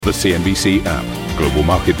The CNBC app. Global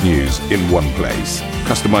market news in one place.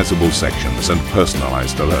 Customizable sections and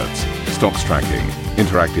personalized alerts. Stocks tracking,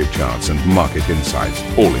 interactive charts and market insights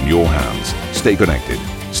all in your hands. Stay connected.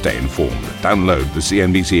 Stay informed. Download the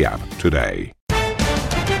CNBC app today.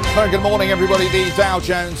 Very good morning, everybody. The Dow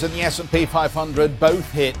Jones and the S&P 500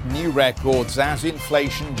 both hit new records as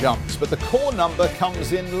inflation jumps, but the core number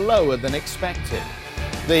comes in lower than expected.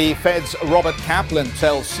 The Fed's Robert Kaplan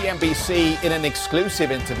tells CNBC in an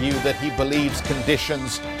exclusive interview that he believes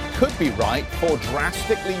conditions could be right for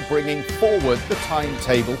drastically bringing forward the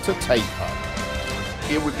timetable to taper.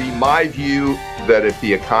 It would be my view that if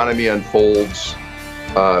the economy unfolds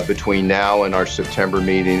between now and our September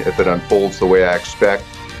meeting, if it unfolds the way I expect,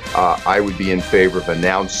 I would be in favor of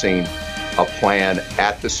announcing a plan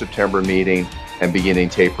at the September meeting and beginning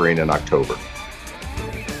tapering in October.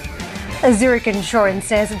 Zurich Insurance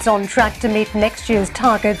says it's on track to meet next year's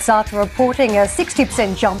targets after reporting a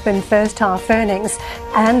 60% jump in first half earnings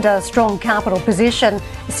and a strong capital position.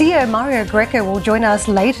 CEO Mario Greco will join us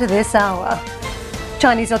later this hour.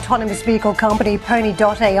 Chinese autonomous vehicle company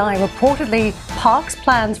Pony.ai reportedly parks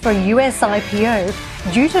plans for a US IPO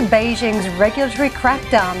due to Beijing's regulatory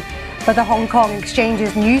crackdown. But the Hong Kong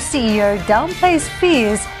exchange's new CEO downplays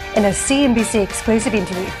fears in a CNBC exclusive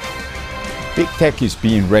interview. Big tech is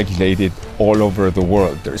being regulated all over the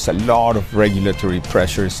world. There's a lot of regulatory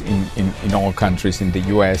pressures in all countries, in the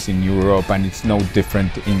US, in Europe, and it's no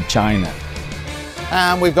different in China.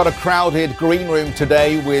 And we've got a crowded green room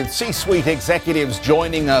today with C-suite executives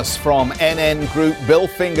joining us from NN Group,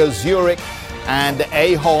 Bilfinger, Zurich and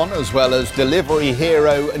Aeon, as well as delivery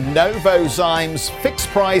hero Novozymes, Fixed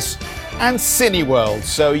Price and Cineworld.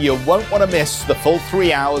 So you won't want to miss the full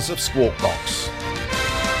 3 hours of Squawk Box.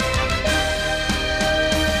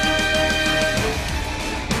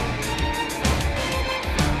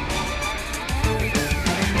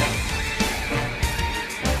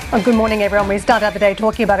 Good morning, everyone. We start out the day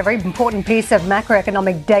talking about a very important piece of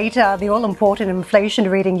macroeconomic data, the all-important inflation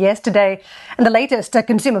reading yesterday. And the latest,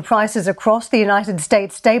 consumer prices across the United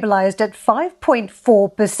States stabilized at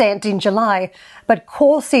 5.4% in July, but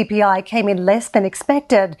core CPI came in less than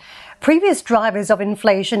expected. Previous drivers of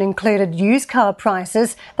inflation included used car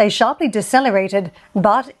prices. They sharply decelerated,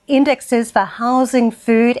 but indexes for housing,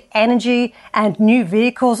 food, energy and new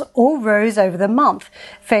vehicles all rose over the month.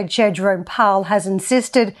 Fed Chair Jerome Powell has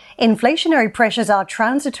insisted inflationary pressures are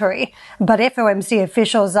transitory, but FOMC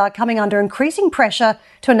officials are coming under increasing pressure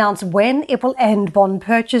to announce when it will end bond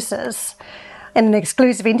purchases. In an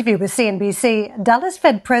exclusive interview with CNBC, Dallas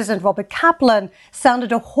Fed President Robert Kaplan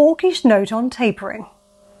sounded a hawkish note on tapering.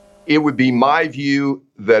 It would be my view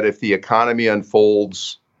that if the economy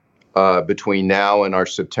unfolds between now and our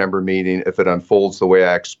September meeting, if it unfolds the way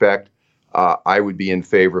I expect, I would be in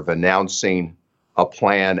favor of announcing a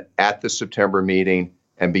plan at the September meeting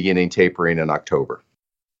and beginning tapering in October.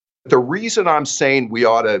 The reason I'm saying we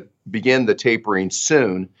ought to begin the tapering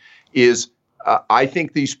soon is I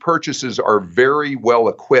think these purchases are very well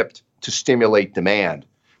equipped to stimulate demand,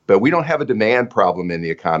 but we don't have a demand problem in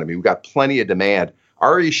the economy. We've got plenty of demand.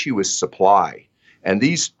 Our issue is supply, and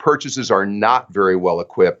these purchases are not very well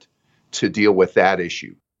equipped to deal with that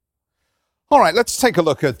issue. All right, let's take a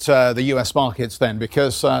look at the US markets then,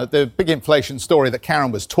 because the big inflation story that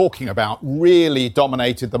Karen was talking about really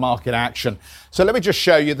dominated the market action. So let me just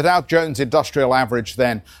show you the Dow Jones Industrial Average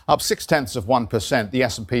then up 0.6%, the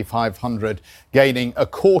S&P 500 gaining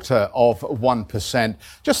 0.25%.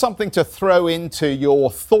 Just something to throw into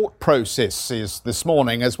your thought processes this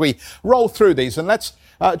morning as we roll through these. And let's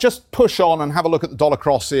just push on and have a look at the dollar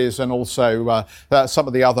crosses and also some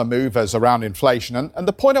of the other movers around inflation. And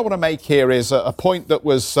the point I want to make here is a point that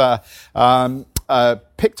was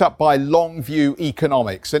picked up by Longview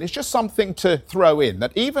Economics. And it's just something to throw in,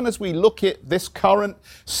 that even as we look at this current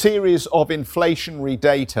series of inflationary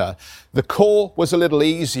data, the core was a little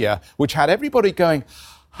easier, which had everybody going,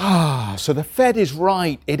 so the Fed is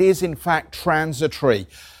right. It is, in fact, transitory.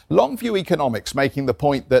 Longview Economics making the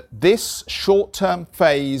point that this short-term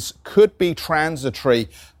phase could be transitory,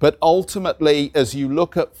 but ultimately, as you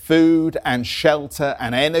look at food and shelter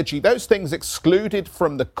and energy, those things excluded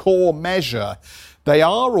from the core measure, they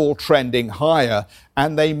are all trending higher,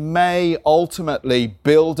 and they may ultimately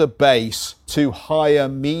build a base to higher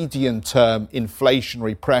medium-term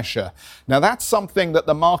inflationary pressure. Now, that's something that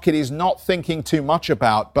the market is not thinking too much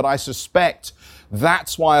about, but I suspect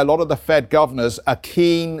that's why a lot of the Fed governors are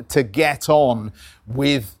keen to get on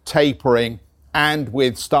with tapering and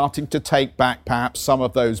with starting to take back perhaps some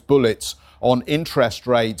of those bullets on interest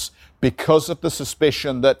rates because of the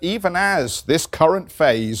suspicion that even as this current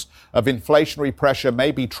phase of inflationary pressure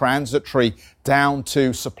may be transitory down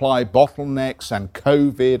to supply bottlenecks and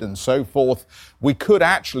COVID and so forth, we could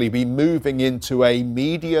actually be moving into a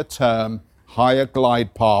medium-term higher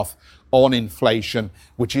glide path on inflation,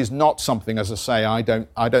 which is not something, as I say, I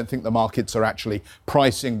don't think the markets are actually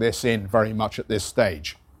pricing this in very much at this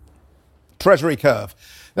stage. Treasury curve.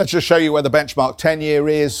 Let's just show you where the benchmark 10-year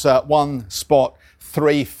is,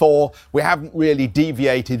 1.34. We haven't really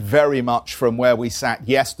deviated very much from where we sat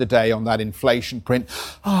yesterday on that inflation print.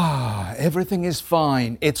 Everything is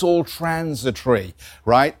fine. It's all transitory,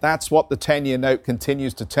 right? That's what the 10-year note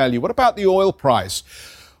continues to tell you. What about the oil price?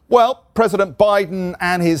 Well, President Biden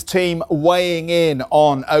and his team weighing in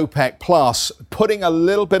on OPEC Plus, putting a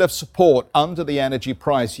little bit of support under the energy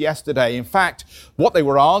price yesterday. In fact, what they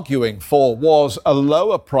were arguing for was a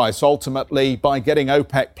lower price ultimately by getting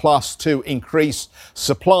OPEC Plus to increase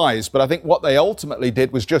supplies. But I think what they ultimately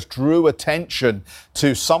did was just drew attention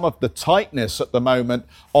to some of the tightness at the moment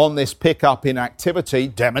on this pickup in activity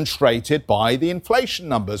demonstrated by the inflation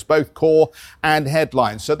numbers, both core and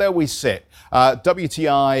headlines. So there we sit.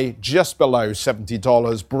 WTI just below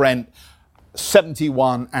 $70, Brent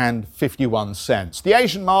 71 and 51 cents. The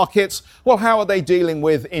Asian markets, well, how are they dealing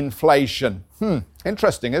with inflation?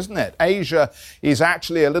 Interesting, isn't it? Asia is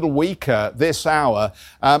actually a little weaker this hour,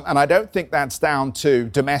 and I don't think that's down to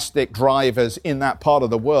domestic drivers in that part of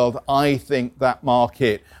the world. I think that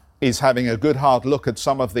market is having a good hard look at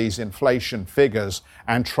some of these inflation figures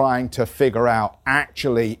and trying to figure out,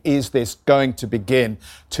 actually, is this going to begin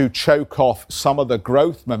to choke off some of the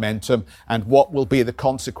growth momentum, and what will be the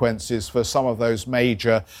consequences for some of those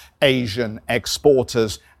major Asian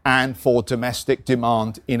exporters and for domestic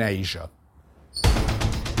demand in Asia.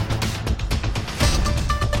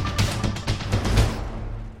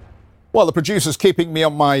 Well, the producer's keeping me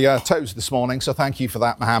on my toes this morning, so thank you for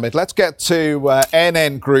that, Mohammed. Let's get to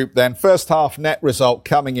NN Group then. First half net result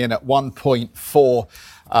coming in at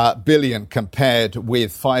 1.4 billion compared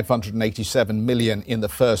with 587 million in the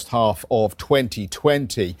first half of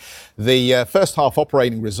 2020. The first half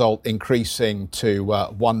operating result increasing to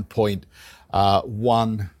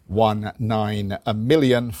 1.119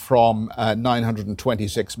 million from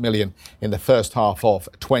 926 million in the first half of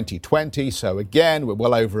 2020. So again, we're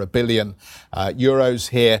well over €1 billion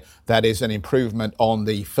here. That is an improvement on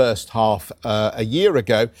the first half a year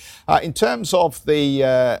ago. In terms of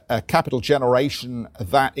the capital generation,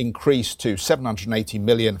 that increased to 780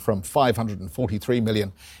 million from 543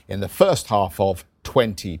 million in the first half of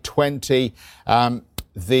 2020.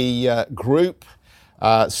 The group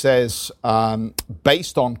says,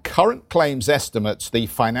 based on current claims estimates, the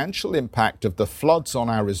financial impact of the floods on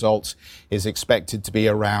our results is expected to be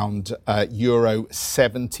around euro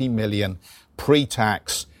 70 million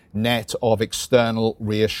pre-tax, net of external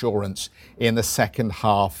reassurance in the second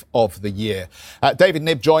half of the year. David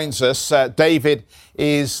Knibb joins us. David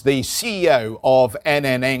is the CEO of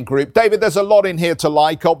NNN Group. David, there's a lot in here to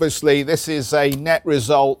like. Obviously, this is a net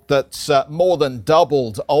result that's more than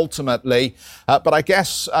doubled ultimately. But I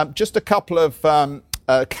guess just a couple of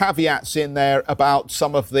caveats in there about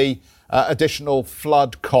some of the additional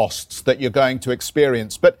flood costs that you're going to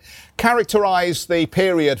experience. But characterize the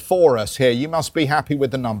period for us here. You must be happy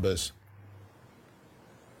with the numbers.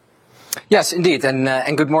 Yes, indeed,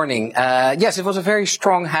 and good morning. Yes, it was a very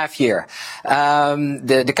strong half year.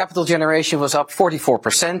 The capital generation was up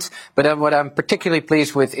 44%, but what I'm particularly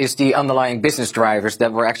pleased with is the underlying business drivers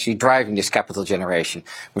that were actually driving this capital generation.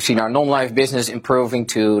 We've seen our non-life business improving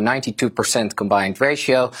to 92% combined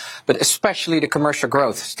ratio, but especially the commercial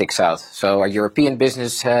growth sticks out. So our European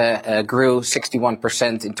business grew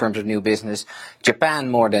 61% in terms of new business.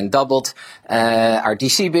 Japan more than doubled. Our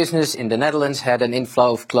DC business in the Netherlands had an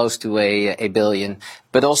inflow of close to a billion,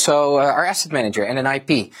 but also our asset manager,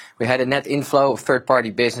 NNIP. We had a net inflow of third-party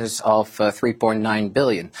business of 3.9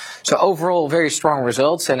 billion. So overall, very strong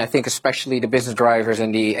results, and I think especially the business drivers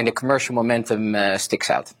and the commercial momentum sticks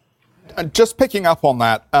out. And just picking up on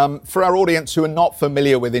that, for our audience who are not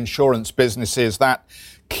familiar with insurance businesses, that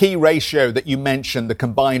key ratio that you mentioned, the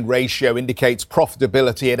combined ratio, indicates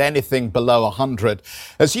profitability at anything below 100.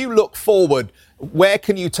 As you look forward, where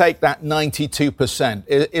can you take that 92%?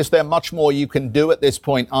 Is there much more you can do at this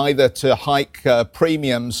point, either to hike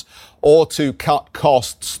premiums or to cut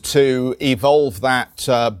costs to evolve that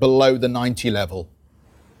below the 90 level?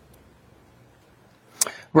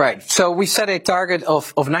 Right. So we set a target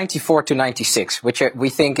of 94 to 96, which we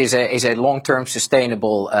think is a long-term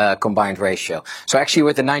sustainable combined ratio. So actually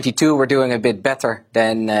with the 92, we're doing a bit better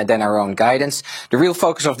than our own guidance. The real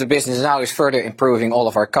focus of the business now is further improving all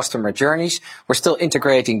of our customer journeys. We're still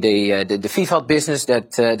integrating the Vivat business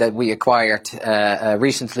that we acquired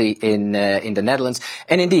recently in the Netherlands.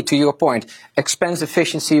 And indeed, to your point, expense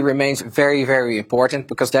efficiency remains very, very important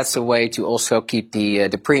because that's a way to also keep the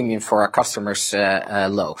premium for our customers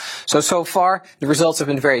low. So far, the results have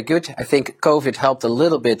been very good. I think COVID helped a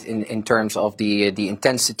little bit in terms of the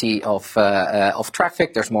intensity of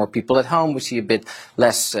traffic. There's more people at home. We see a bit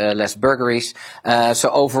less burglaries.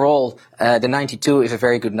 So overall, the 92 is a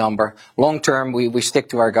very good number. Long term, we stick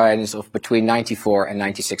to our guidance of between 94 and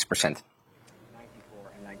 96%.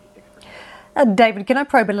 David, can I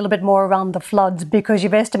probe a little bit more around the floods? Because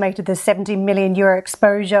you've estimated the €70 million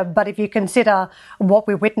exposure, but if you consider what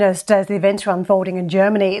we witnessed as the events were unfolding in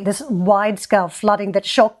Germany, this wide-scale flooding that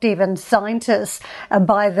shocked even scientists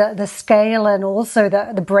by the scale and also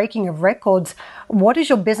the breaking of records, what does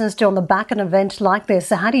your business do on the back of an event like this?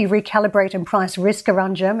 So how do you recalibrate and price risk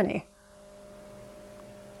around Germany?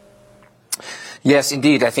 Yes,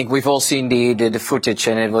 indeed. I think we've all seen the footage,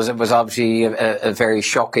 and it was obviously a very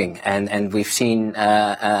shocking, and we've seen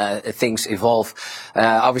things evolve.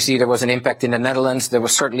 Obviously, there was an impact in the Netherlands. There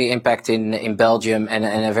was certainly impact in Belgium, and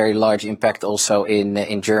a very large impact also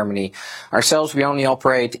in Germany. Ourselves, we only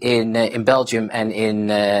operate in Belgium and in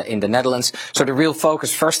the Netherlands. So the real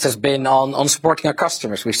focus first has been on supporting our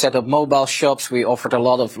customers. We set up mobile shops. We offered a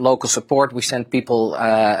lot of local support. We sent people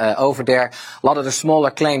over there. A lot of the smaller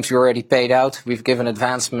claims we already paid out. We've given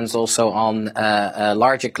advancements also on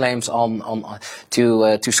larger claims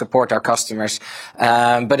to support our customers.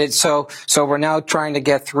 But it's so we're now trying to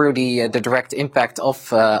get through the direct impact of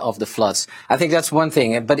the floods. I think that's one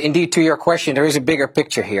thing. But indeed, to your question, there is a bigger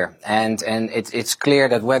picture here, and it's clear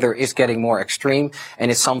that weather is getting more extreme, and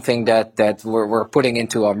it's something that we're putting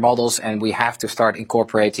into our models, and we have to start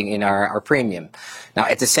incorporating in our premium. Now,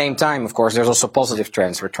 at the same time, of course, there's also positive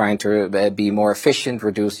trends. We're trying to be more efficient,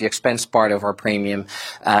 reduce the expense part of our premium.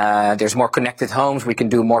 There's more connected homes. We can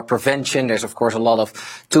do more prevention. There's, of course, a lot of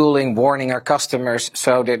tooling, warning our customers.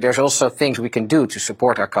 So there's also things we can do to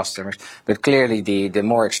support our customers. But clearly, the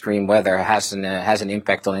more extreme weather has an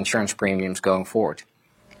impact on insurance premiums going forward.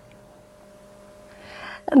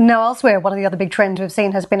 Now, elsewhere, one of the other big trends we've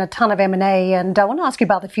seen has been a ton of M&A, and I want to ask you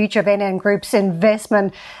about the future of NN Group's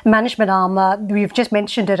investment management arm. We've just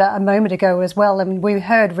mentioned it a moment ago as well, and we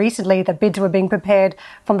heard recently that bids were being prepared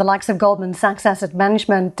from the likes of Goldman Sachs Asset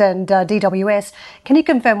Management and DWS. Can you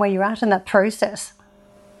confirm where you're at in that process?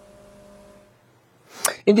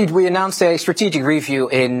 Indeed, we announced a strategic review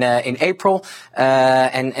in April,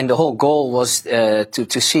 and the whole goal was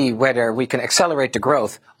to see whether we can accelerate the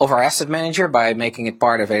growth of our asset manager by making it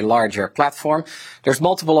part of a larger platform. There's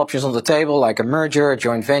multiple options on the table, like a merger, a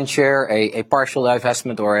joint venture, a partial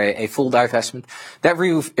divestment, or a full divestment. That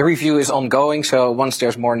review is ongoing, so once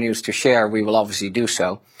there's more news to share, we will obviously do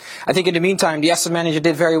so. I think in the meantime, the asset manager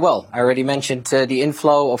did very well. I already mentioned the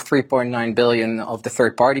inflow of 3.9 billion of the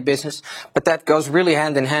third-party business, but that goes really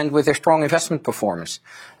hand in hand with their strong investment performance.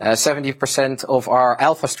 70% of our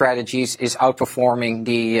alpha strategies is outperforming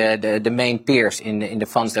the main peers in the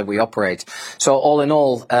funds that we operate. So all in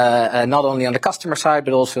all, not only on the customer side,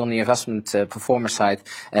 but also on the investment performance side,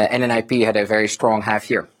 NNIP had a very strong half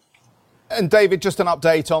year. And David, just an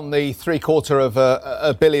update on the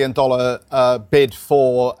 $750 million bid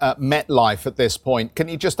for MetLife at this point. Can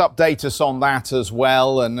you just update us on that as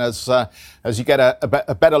well? And as you get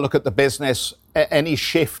a better look at the business, any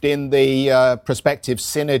shift in the prospective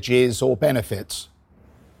synergies or benefits?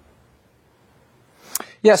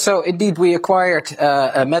 Yeah, so indeed we acquired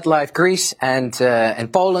MetLife Greece and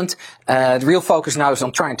Poland. The real focus now is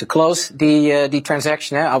on trying to close the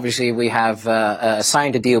transaction. Obviously, we have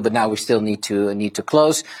signed a deal, but now we still need to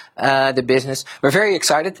close the business. We're very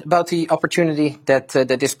excited about the opportunity that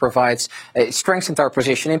this provides. It strengthens our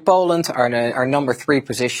position in Poland, our number 3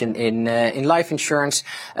 position in life insurance.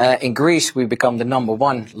 In Greece, we become the number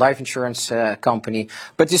 1 life insurance company.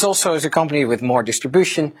 But this also is a company with more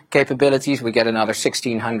distribution capabilities. We get another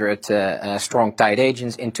 1,600 strong tied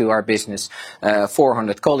agents into our business.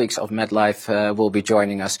 400 colleagues of MetLife will be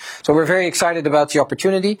joining us. So we're very excited about the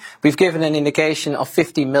opportunity. We've given an indication of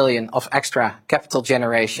 50 million of extra capital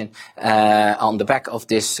generation on the back of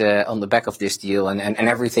this deal, and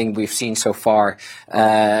everything we've seen so far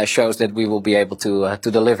shows that we will be able to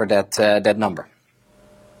deliver that number.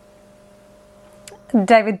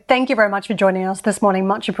 David, thank you very much for joining us this morning.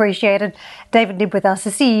 Much appreciated. David Knibb with us, the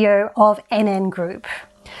CEO of NN Group.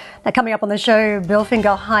 Now, coming up on the show,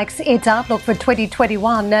 Bilfinger hikes its outlook for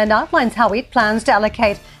 2021 and outlines how it plans to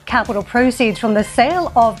allocate capital proceeds from the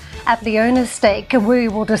sale of Atleona's stake. We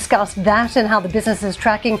will discuss that and how the business is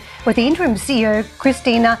tracking with the interim CEO,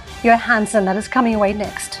 Christina Johansson. That is coming away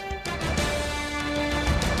next.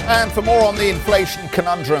 And for more on the inflation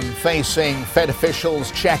conundrum facing Fed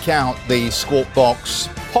officials, check out the Squawk Box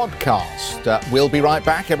podcast. We'll be right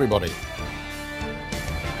back, everybody.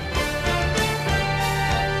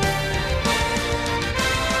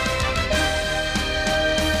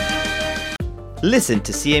 Listen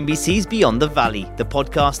to CNBC's Beyond the Valley, the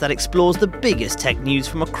podcast that explores the biggest tech news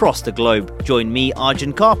from across the globe. Join me,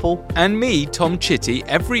 Arjun Karpal. And me, Tom Chitty,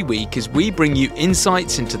 every week as we bring you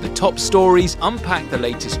insights into the top stories, unpack the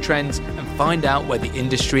latest trends, and find out where the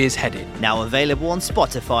industry is headed. Now available on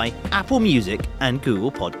Spotify, Apple Music, and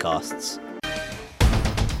Google Podcasts.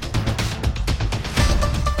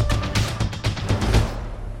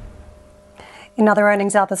 In other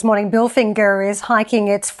earnings out this morning, Bilfinger is hiking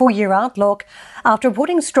its full-year outlook after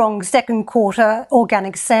reporting strong second quarter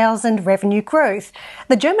organic sales and revenue growth.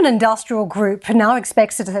 The German industrial group now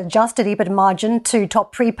expects its adjusted EBIT margin to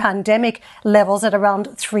top pre-pandemic levels at around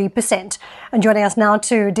 3%. And joining us now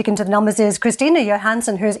to dig into the numbers is Christina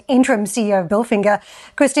Johansson, who's interim CEO of Bilfinger.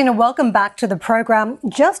 Christina, welcome back to the program.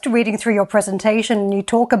 Just reading through your presentation, you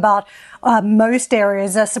talk about most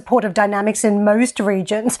areas, supportive dynamics in most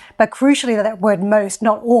regions, but crucially that word most,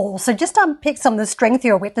 not all. So just unpick some of the strength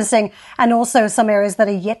you're witnessing and also some areas that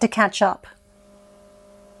are yet to catch up.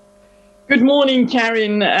 Good morning,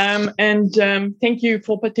 Karen, and thank you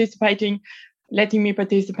for letting me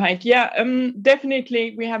participate.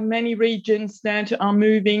 Definitely we have many regions that are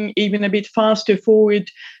moving even a bit faster forward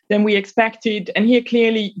than we expected. And here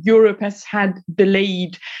clearly Europe has had the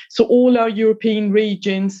lead. So all our European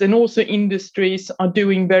regions and also industries are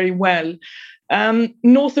doing very well.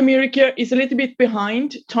 North America is a little bit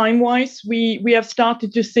behind time-wise. We have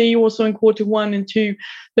started to see also in quarter 1 and 2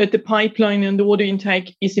 that the pipeline and the order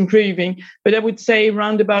intake is improving. But I would say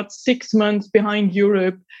around about 6 months behind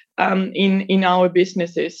Europe in our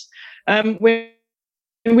businesses. When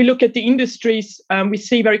we look at the industries, we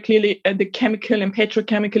see very clearly the chemical and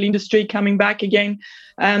petrochemical industry coming back again,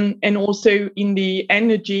 and also in the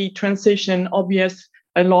energy transition, obvious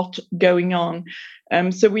a lot going on.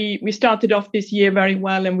 So we started off this year very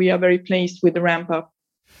well, and we are very pleased with the ramp up.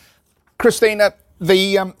 Christina,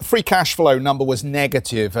 the free cash flow number was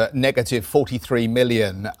negative 43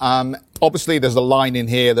 million. Obviously, there's a line in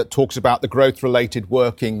here that talks about the growth-related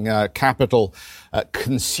working capital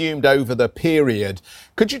consumed over the period.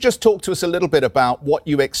 Could you just talk to us a little bit about what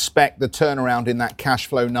you expect the turnaround in that cash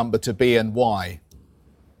flow number to be and why?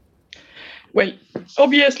 Well,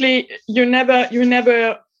 obviously, you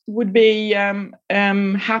never would be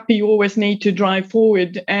happy. You always need to drive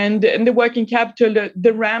forward. And the working capital,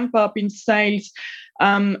 the ramp up in sales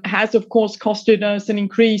has, of course, costed us an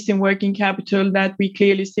increase in working capital that we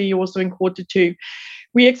clearly see also in quarter 2.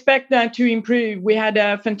 We expect that to improve. We had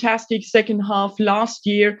a fantastic second half last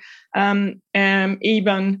year.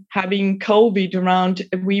 Even having COVID around,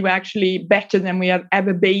 we were actually better than we have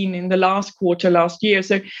ever been in the last quarter last year.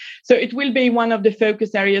 So it will be one of the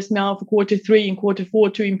focus areas now for quarter 3 and quarter 4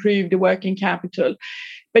 to improve the working capital.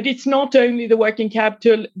 But it's not only the working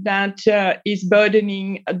capital that is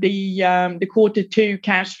burdening the quarter 2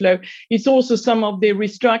 cash flow. It's also some of the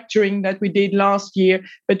restructuring that we did last year,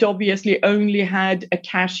 but obviously only had a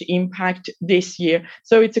cash impact this year.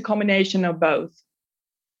 So it's a combination of both.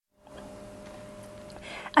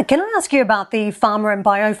 Can I ask you about the pharma and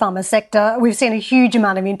biopharma sector? We've seen a huge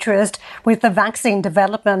amount of interest with the vaccine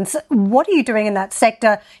developments. What are you doing in that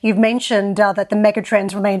sector? You've mentioned that the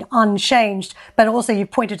megatrends remain unchanged, but also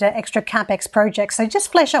you've pointed to extra CapEx projects. So just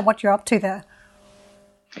flesh out what you're up to there.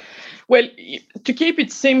 Well, to keep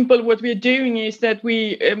it simple, what we're doing is that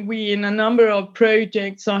we in a number of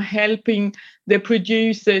projects are helping the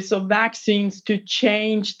producers of vaccines to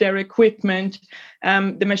change their equipment,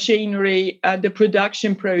 the machinery, the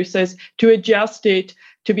production process, to adjust it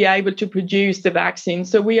to be able to produce the vaccine.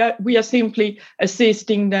 So we are simply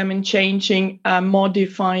assisting them in changing,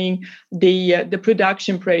 modifying the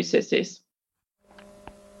production processes.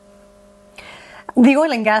 The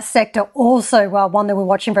oil and gas sector also one that we're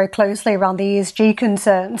watching very closely around the ESG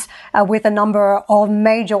concerns, with a number of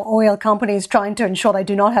major oil companies trying to ensure they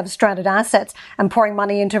do not have stranded assets and pouring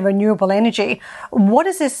money into renewable energy. What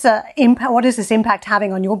is this impact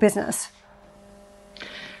having on your business?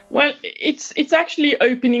 Well, it's actually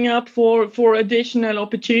opening up for additional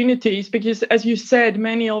opportunities because, as you said,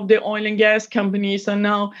 many of the oil and gas companies are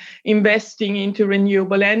now investing into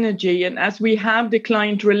renewable energy. And as we have the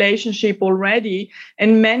client relationship already,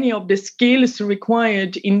 and many of the skills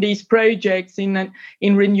required in these projects in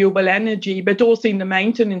renewable energy, but also in the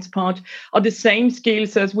maintenance part, are the same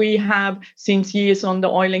skills as we have since years on the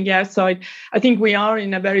oil and gas side. I think we are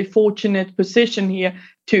in a very fortunate position here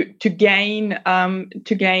to gain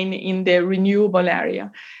in the renewable area.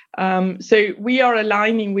 So we are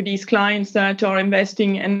aligning with these clients that are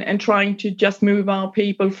investing and trying to just move our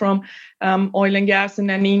people from oil and gas and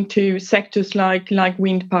then into sectors like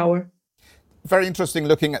wind power. Very interesting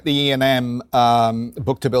looking at the E&M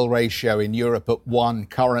book-to-bill ratio in Europe at 1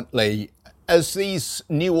 currently. As these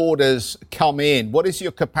new orders come in, what is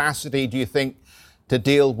your capacity, do you think, to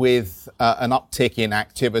deal with an uptick in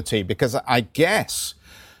activity? Because I guess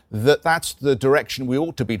that's the direction we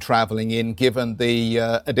ought to be travelling in, given the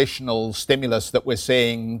additional stimulus that we're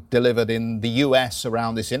seeing delivered in the US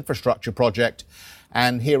around this infrastructure project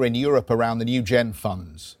and here in Europe around the new gen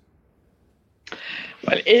funds.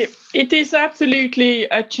 Well, it is absolutely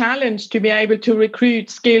a challenge to be able to recruit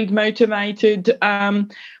skilled, motivated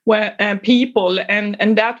people.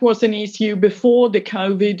 And that was an issue before the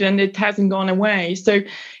COVID, and it hasn't gone away. So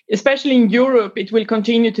especially in Europe, it will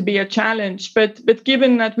continue to be a challenge. But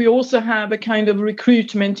given that we also have a kind of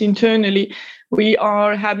recruitment internally, we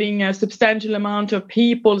are having a substantial amount of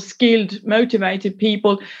people, skilled, motivated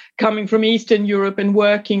people coming from Eastern Europe and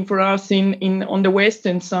working for us on the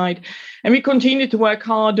Western side. And we continue to work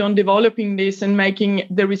hard on developing this and making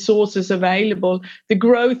the resources available. The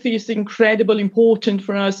growth is incredibly important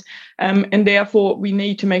for us, and therefore we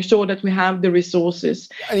need to make sure that we have the resources.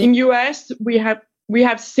 In US, we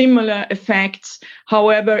have similar effects.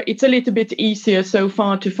 However, it's a little bit easier so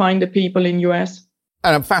far to find the people in US.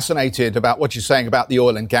 And I'm fascinated about what you're saying about the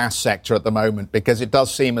oil and gas sector at the moment, because it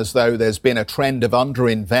does seem as though there's been a trend of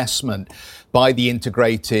underinvestment by the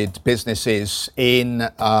integrated businesses in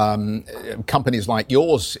companies like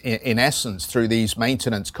yours, in essence, through these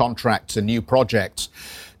maintenance contracts and new projects.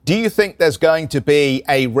 Do you think there's going to be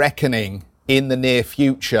a reckoning in the near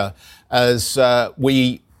future as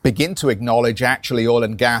we begin to acknowledge actually oil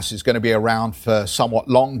and gas is going to be around for somewhat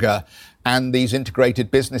longer, and these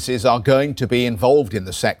integrated businesses are going to be involved in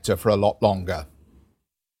the sector for a lot longer?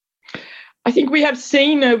 I think we have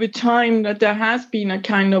seen over time that there has been a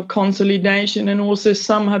kind of consolidation, and also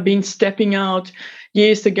some have been stepping out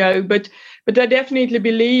years ago. But I definitely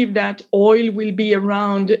believe that oil will be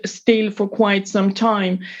around still for quite some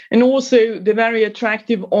time. And also the very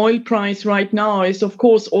attractive oil price right now is, of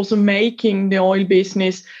course, also making the oil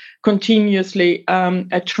business continuously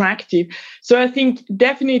attractive. So I think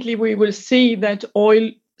definitely we will see that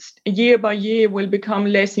oil year by year will become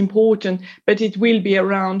less important, but it will be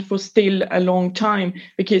around for still a long time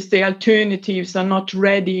because the alternatives are not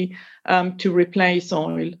ready to replace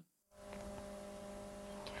oil.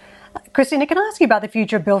 Christina, can I ask you about the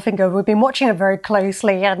future of Bilfinger? We've been watching it very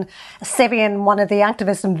closely, and Cevian, one of the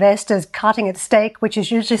activist investors, cutting its stake, which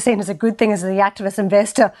is usually seen as a good thing as the activist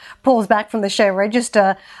investor pulls back from the share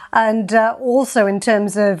register. And also in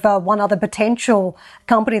terms of one other potential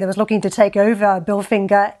company that was looking to take over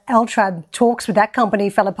Bilfinger, Altrad, talks with that company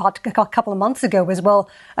fell apart a couple of months ago as well,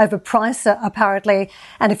 over price apparently,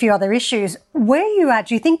 and a few other issues. Where are you at?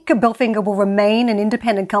 Do you think Bilfinger will remain an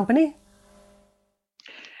independent company?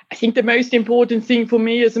 I think the most important thing for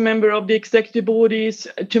me as a member of the executive board is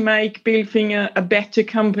to make Bilfinger a better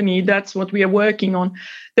company. That's what we are working on.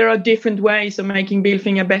 There are different ways of making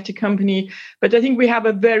Bilfinger a better company, but I think we have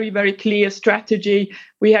a very, very clear strategy.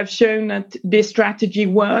 We have shown that this strategy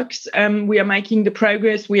works. We are making the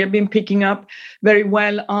progress. We have been picking up very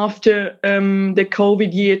well after the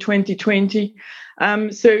COVID year 2020.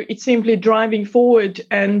 So it's simply driving forward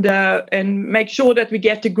and make sure that we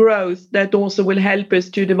get the growth that also will help us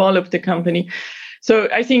to develop the company. So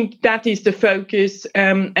I think that is the focus.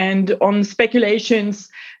 And on speculations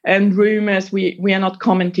and rumors, we are not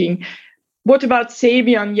commenting. What about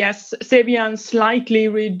Cevian? Yes, Cevian slightly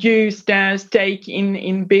reduced their stake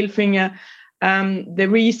in Bilfinger. The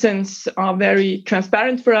reasons are very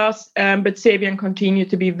transparent for us, but Cevian continue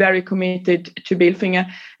to be very committed to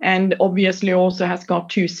Bilfinger and obviously also has got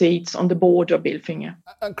 2 seats on the board of Bilfinger.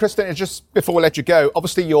 Christina, just before we let you go,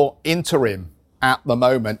 obviously you're interim at the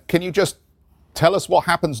moment. Can you just tell us what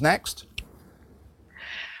happens next?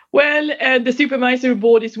 Well, the supervisory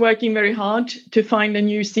board is working very hard to find a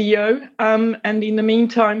new CEO. And in the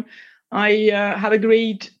meantime, I have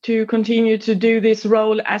agreed to continue to do this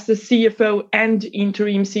role as the CFO and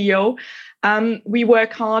interim CEO. We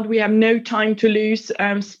work hard. We have no time to lose.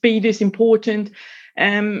 Speed is important.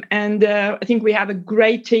 And I think we have a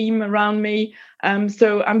great team around me.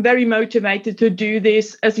 So I'm very motivated to do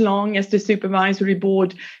this as long as the supervisory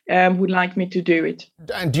board would like me to do it.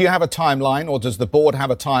 And do you have a timeline, or does the board have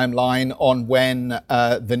a timeline on when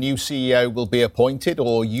the new CEO will be appointed,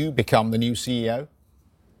 or you become the new CEO?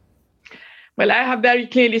 Well, I have very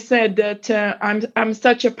clearly said that I'm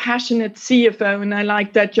such a passionate CFO and I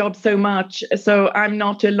like that job so much. So I'm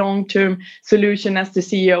not a long-term solution as the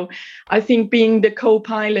CEO. I think being the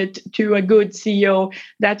co-pilot to a good CEO,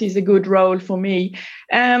 that is a good role for me.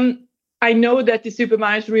 I know that the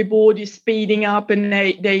supervisory board is speeding up, and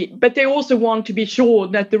but they also want to be sure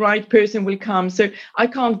that the right person will come. So I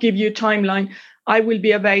can't give you a timeline. I will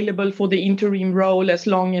be available for the interim role as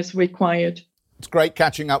long as required. It's great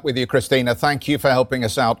catching up with you, Christina. Thank you for helping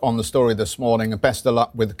us out on the story this morning, and best of luck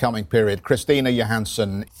with the coming period. Christina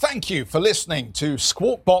Johansson, thank you for listening to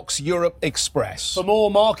Squawk Box Europe Express. For more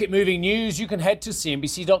market-moving news, you can head to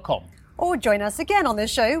cnbc.com. Or join us again on this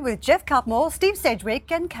show with Jeff Cutmore, Steve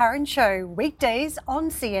Sedgwick and Karen Cho, weekdays on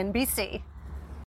CNBC.